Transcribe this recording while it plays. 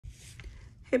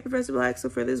Hey, Professor Black. So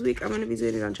for this week, I'm going to be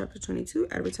doing it on chapter 22,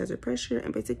 advertiser pressure.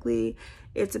 And basically,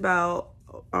 it's about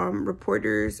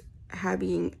reporters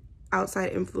having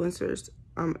outside influencers,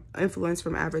 influence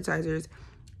from advertisers,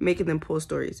 making them pull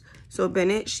stories. So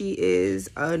Bennett, she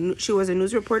was a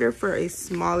news reporter for a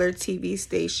smaller TV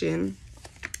station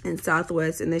in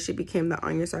Southwest, and then she became the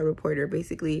On Your Side reporter,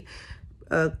 basically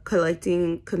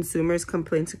collecting consumers'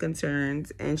 complaints and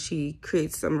concerns, and she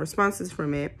creates some responses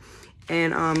from it.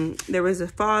 And there was a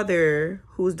father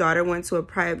whose daughter went to a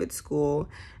private school,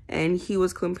 and he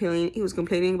was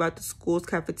complaining about the school's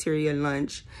cafeteria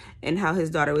lunch and how his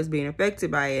daughter was being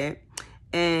affected by it.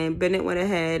 And Bennett went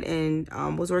ahead and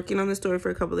was working on the story for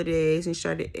a couple of days, and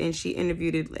she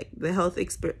interviewed like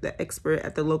the expert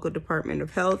at the local Department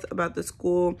of Health about the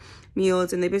school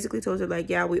meals, and they basically told her like,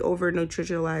 yeah, we over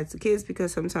nutritionalize the kids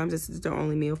because sometimes this is their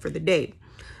only meal for the day.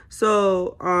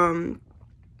 So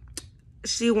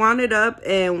she wound up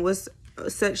and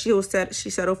she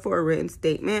settled for a written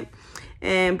statement,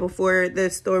 and before the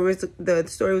story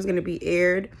was going to be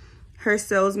aired, her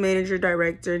sales manager,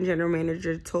 director, and general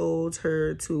manager told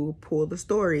her to pull the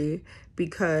story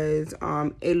because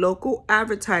a local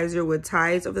advertiser with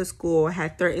ties of the school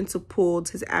had threatened to pull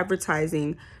his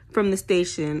advertising from the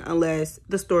station unless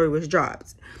the story was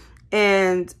dropped.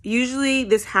 And usually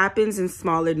this happens in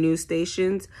smaller news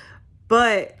stations,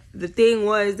 but the thing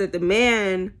was that the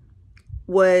man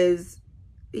was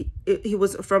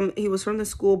from the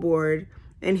school board,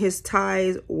 and his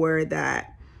ties were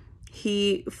that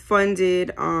he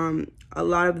funded a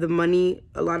lot of the money,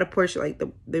 a lot of portion, like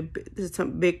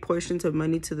some big portions of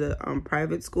money to the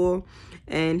private school,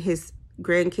 and his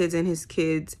grandkids and his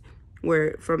kids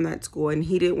were from that school, and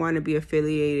he didn't want to be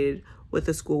affiliated with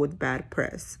a school with bad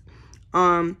press.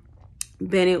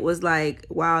 Bennett was like,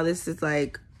 wow, this is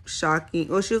like shocking.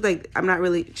 Well, she was like,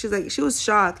 she was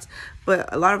shocked,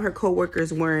 but a lot of her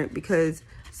coworkers weren't, because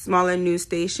smaller news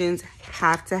stations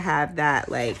have to have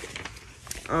that, like,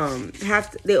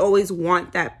 they always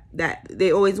want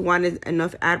they always wanted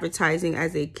enough advertising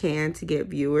as they can to get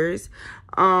viewers.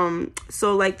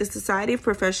 So like the Society of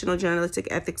Professional Journalistic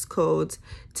Ethics Codes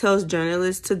tells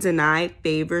journalists to deny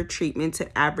favor treatment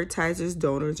to advertisers,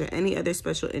 donors, or any other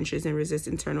special interest, and resist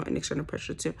internal and external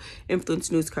pressure to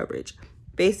influence news coverage.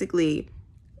 Basically,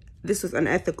 this was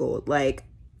unethical. Like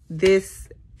this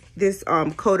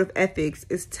code of ethics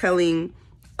is telling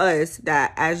us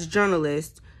that as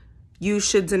journalists, you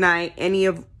should deny any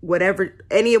of what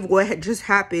had just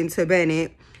happened to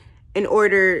Bennett in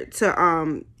order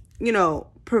to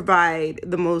provide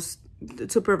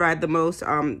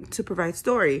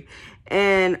story.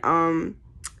 And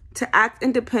to act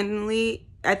independently,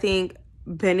 I think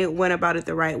Bennett went about it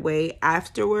the right way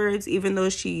afterwards, even though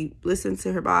she listened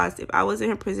to her boss. If I was in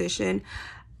her position,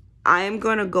 I am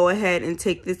going to go ahead and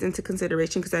take this into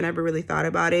consideration because I never really thought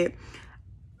about it.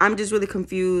 I'm just really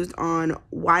confused on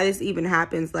why this even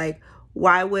happens. Like,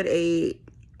 why would a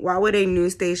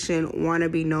news station want to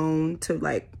be known to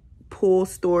like pull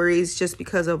stories just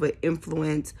because of an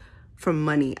influence from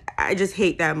money? I just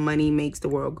hate that money makes the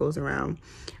world goes around.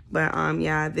 But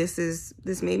yeah, this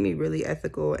made me really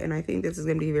ethical, and I think this is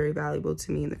going to be very valuable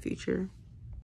to me in the future.